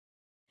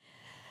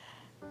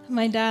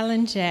My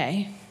darling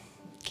Jay,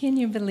 can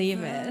you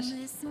believe it?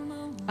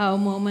 Our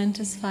moment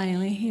is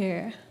finally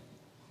here.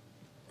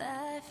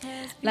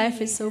 Life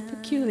is so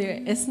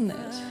peculiar, isn't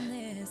it?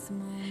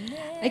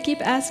 I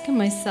keep asking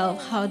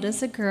myself, how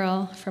does a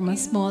girl from a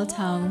small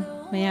town,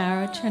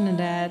 Mayara,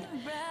 Trinidad,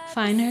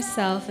 find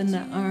herself in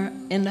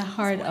the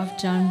heart of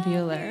John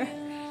Bueller?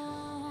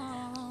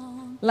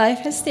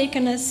 Life has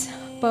taken us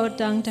both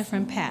down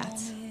different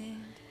paths.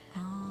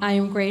 I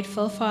am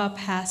grateful for our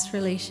past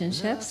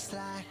relationships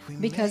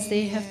because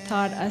they have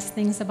taught us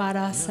things about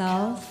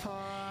ourselves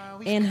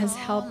and has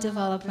helped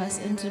develop us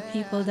into the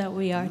people that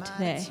we are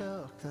today.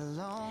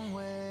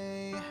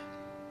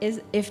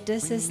 If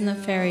this isn't a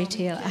fairy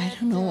tale, I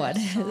don't know what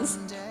is.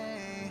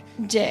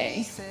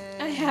 Jay,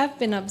 I have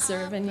been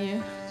observing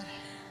you.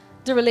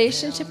 The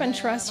relationship and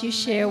trust you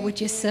share with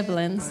your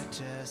siblings,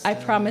 I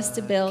promise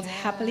to build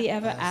happily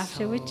ever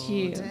after with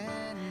you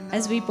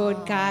as we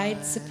both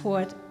guide,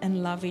 support,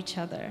 and love each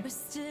other.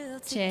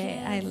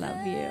 Jay, I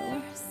love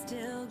you.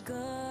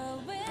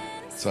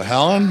 So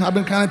Helen, I've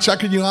been kind of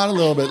checking you out a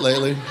little bit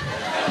lately.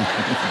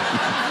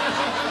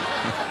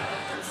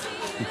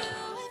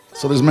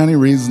 So there's many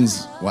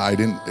reasons why I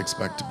didn't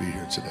expect to be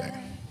here today.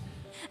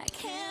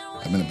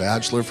 I've been a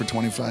bachelor for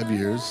 25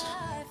 years.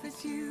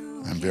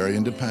 I'm very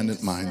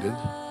independent-minded.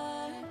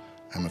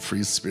 I'm a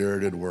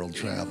free-spirited world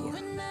traveler.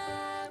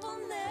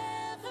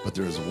 But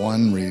there's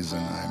one reason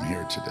I'm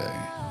here today.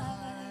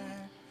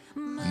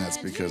 And that's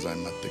because I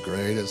met the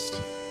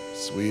greatest,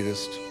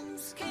 sweetest,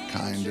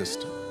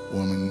 kindest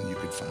woman you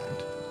could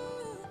find.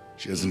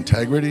 She has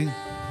integrity.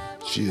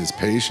 She is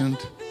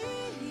patient.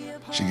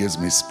 She gives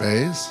me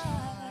space,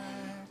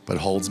 but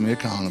holds me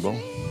accountable.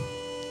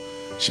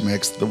 She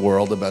makes the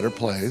world a better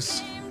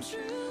place,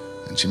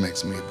 and she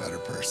makes me a better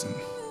person.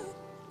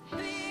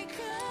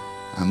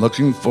 I'm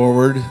looking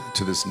forward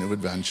to this new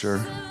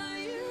adventure,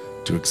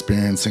 to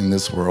experiencing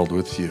this world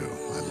with you.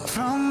 I love you.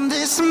 From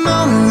this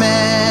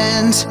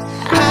moment,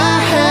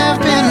 I have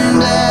been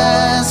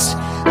blessed.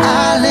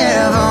 I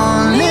live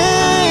only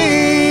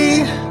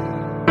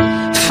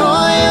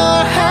for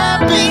your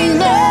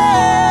happiness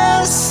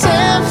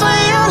and for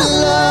your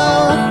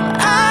love.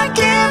 I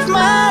give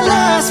my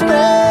last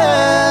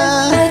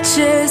breath. But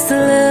just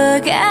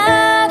look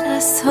at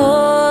us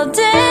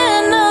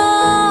holding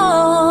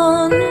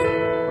on.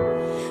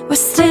 We're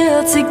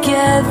still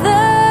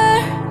together.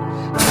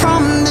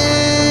 From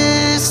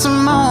this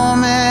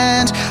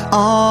moment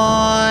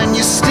on,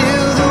 you're still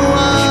the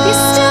one. You're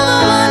still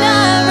the one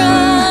I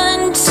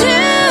run to,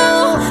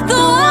 the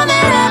one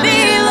that I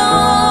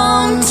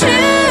belong to.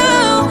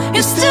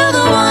 You're still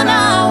the one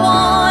I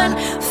want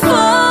for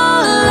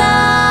life.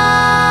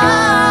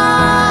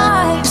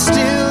 You're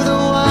still the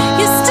one.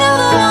 You're still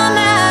the one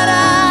that I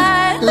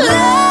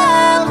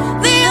love,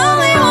 the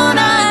only one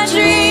I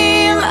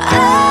dream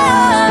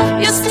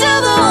of. You're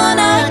still the one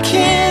I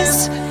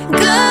kiss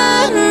goodnight,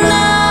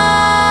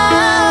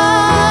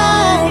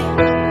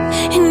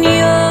 and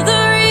you're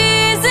the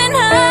reason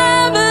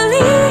I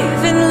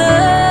believe in love.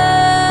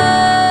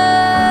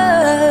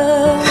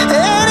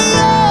 And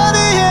you're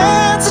the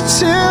answer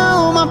to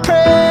my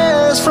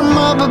prayers from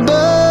up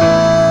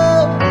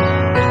above.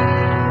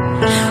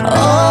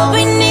 All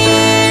we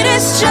need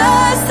is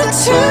just the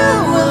two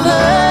of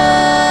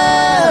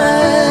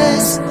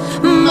us.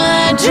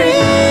 My dreams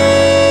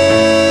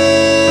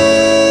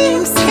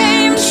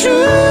came true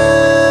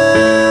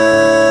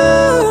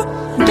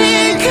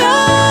because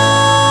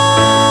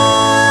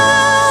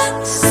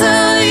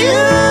of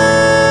you.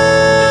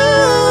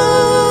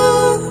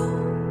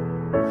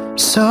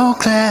 So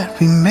glad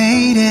we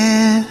made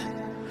it.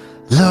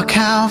 Look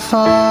how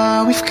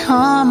far we've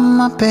come,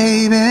 my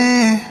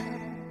baby.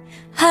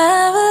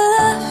 I will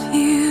love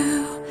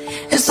you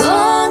as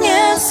long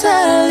as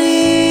I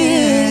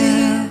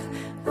live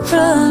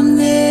from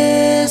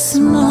this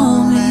moment.